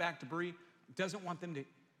and cut back debris. It doesn't want them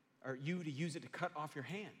or you to use it to cut off your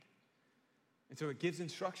hand. And so it gives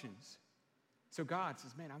instructions. So God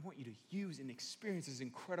says, man, I want you to use and experience this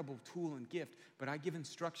incredible tool and gift, but I give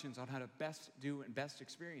instructions on how to best do and best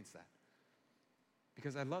experience that.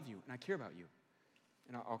 Because I love you and I care about you.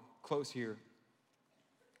 And I'll close here.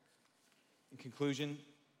 In conclusion,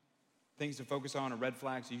 things to focus on are red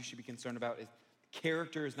flags that you should be concerned about.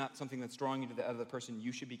 Character is not something that's drawing you to the other person.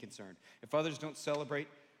 You should be concerned. If others don't celebrate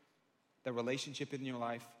the relationship in your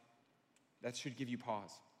life, that should give you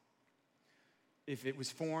pause. If it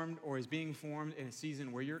was formed or is being formed in a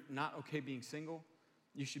season where you're not okay being single,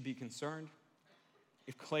 you should be concerned.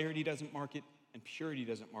 If clarity doesn't mark it and purity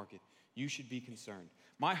doesn't mark it, you should be concerned.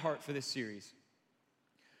 My heart for this series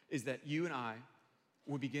is that you and I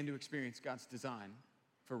will begin to experience God's design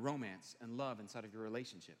for romance and love inside of your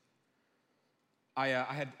relationship. I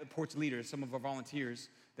had porch leaders, some of our volunteers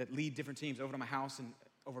that lead different teams over to my house and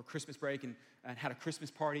over Christmas break and had a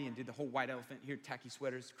Christmas party and did the whole white elephant here, tacky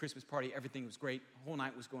sweaters, Christmas party. Everything was great. The whole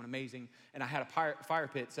night was going amazing. And I had a fire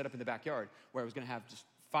pit set up in the backyard where I was going to have just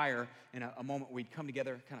fire in a moment where we'd come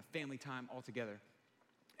together, kind of family time all together.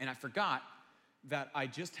 And I forgot that I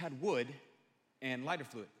just had wood and lighter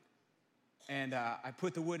fluid. And I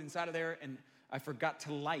put the wood inside of there, and I forgot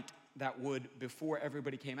to light that wood before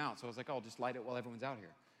everybody came out. So I was like, I'll just light it while everyone's out here.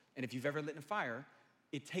 And if you've ever lit a fire,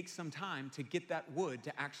 it takes some time to get that wood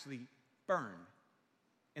to actually burn,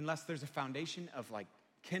 unless there's a foundation of like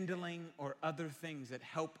kindling or other things that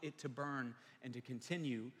help it to burn and to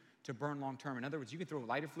continue to burn long term. In other words, you can throw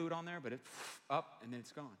lighter fluid on there, but it's up and then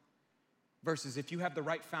it's gone. Versus if you have the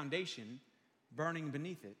right foundation burning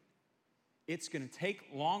beneath it, it's gonna take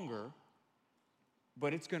longer,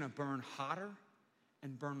 but it's gonna burn hotter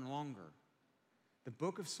and burn longer. The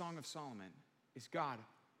book of Song of Solomon is God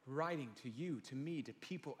writing to you, to me, to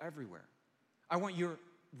people everywhere. I want your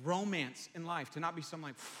romance in life to not be something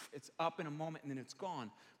like, it's up in a moment and then it's gone,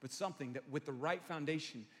 but something that with the right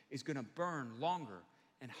foundation is gonna burn longer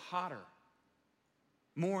and hotter,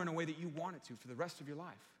 more in a way that you want it to for the rest of your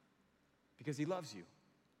life, because He loves you.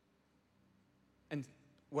 And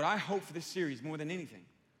what I hope for this series more than anything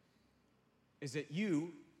is that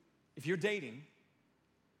you, if you're dating,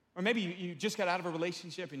 or maybe you just got out of a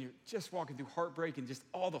relationship and you're just walking through heartbreak and just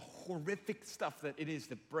all the horrific stuff that it is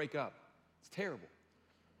to break up. It's terrible.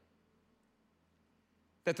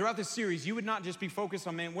 That throughout this series, you would not just be focused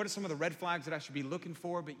on, man, what are some of the red flags that I should be looking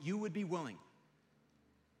for, but you would be willing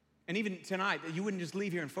And even tonight, that you wouldn't just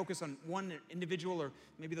leave here and focus on one individual or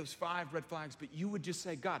maybe those 5 red flags, but you would just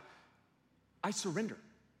say, God, I surrender.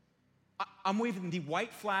 I'm waving the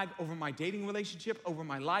white flag over my dating relationship, over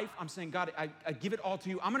my life. I'm saying, God, I give it all to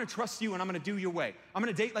you. I'm gonna trust you and I'm gonna do your way. I'm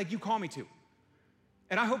gonna date like you call me to.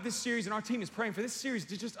 And I hope this series, and our team is praying for this series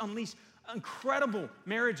to just unleash incredible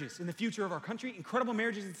marriages in the future of our country, incredible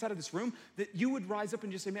marriages inside of this room, that you would rise up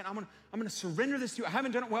and just say, man, I'm gonna surrender this to you. I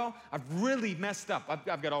haven't done it well. I've really messed up.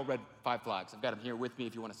 I've got all red 5 flags. I've got them here with me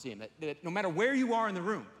if you wanna see them. That no matter where you are in the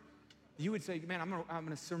room, you would say, man, I'm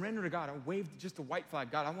gonna surrender to God. I'll wave just a white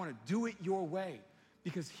flag. God, I wanna do it your way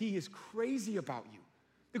because he is crazy about you.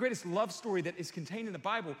 The greatest love story that is contained in the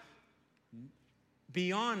Bible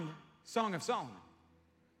beyond Song of Solomon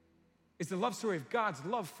is the love story of God's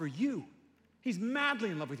love for you. He's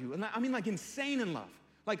madly in love with you. And I mean like insane in love.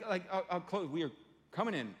 I'll close, we are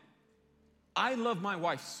coming in. I love my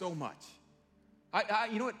wife so much.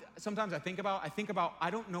 You know what sometimes I think about?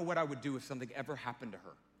 I don't know what I would do if something ever happened to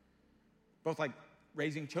her. Both like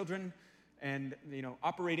raising children and,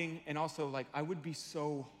 operating, and also like I would be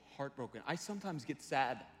so heartbroken. I sometimes get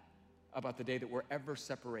sad about the day that we're ever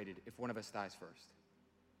separated if one of us dies first.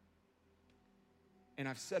 And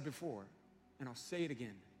I've said before, and I'll say it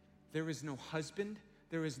again, there is no husband,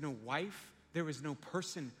 there is no wife, there is no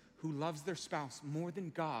person who loves their spouse more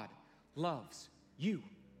than God loves you.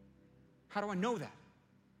 How do I know that?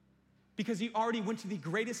 Because he already went to the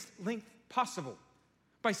greatest length possible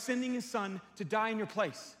by sending his son to die in your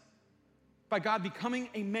place, by God becoming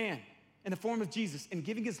a man in the form of Jesus and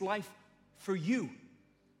giving his life for you.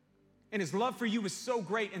 And his love for you is so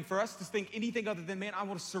great, and for us to think anything other than, man, I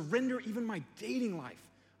want to surrender even my dating life.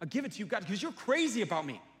 I'll give it to you, God, because you're crazy about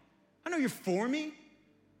me. I know you're for me.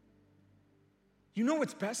 You know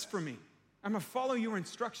what's best for me. I'm gonna follow your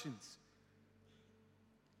instructions,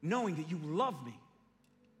 knowing that you love me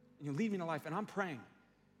and you'll lead me to life. And I'm praying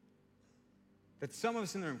that some of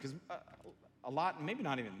us in the room, because a lot, and maybe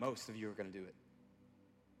not even most of you are gonna do it,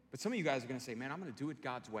 but some of you guys are gonna say, man, I'm gonna do it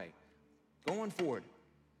God's way. Going forward,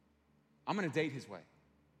 I'm gonna date his way.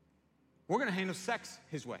 We're gonna handle sex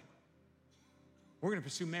his way. We're gonna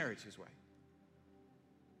pursue marriage his way.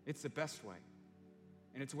 It's the best way.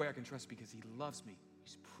 And it's a way I can trust because he loves me.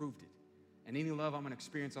 He's proved it. And any love I'm gonna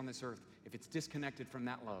experience on this earth, if it's disconnected from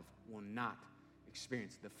that love, will not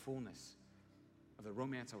experience the fullness of the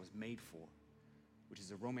romance I was made for, which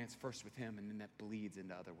is a romance first with him and then that bleeds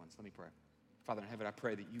into other ones. Let me pray. Father in heaven, I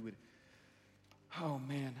pray that you would,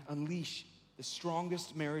 unleash the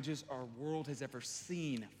strongest marriages our world has ever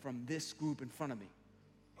seen from this group in front of me.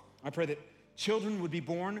 I pray that children would be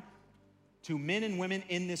born to men and women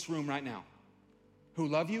in this room right now who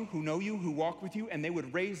love you, who know you, who walk with you, and they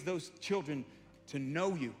would raise those children to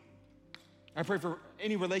know you. I pray for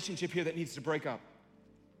any relationship here that needs to break up,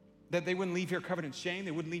 that they wouldn't leave here covered in shame,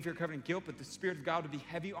 they wouldn't leave here covered in guilt, but the Spirit of God would be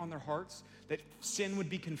heavy on their hearts, that sin would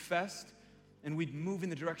be confessed, and we'd move in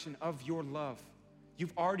the direction of your love.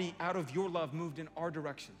 You've already, out of your love, moved in our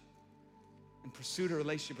direction and pursued a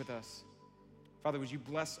relationship with us. Father, would you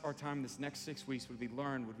bless our time this next 6 weeks? Would we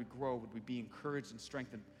learn? Would we grow? Would we be encouraged and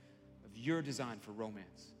strengthened of your design for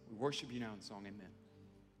romance? We worship you now in song, amen.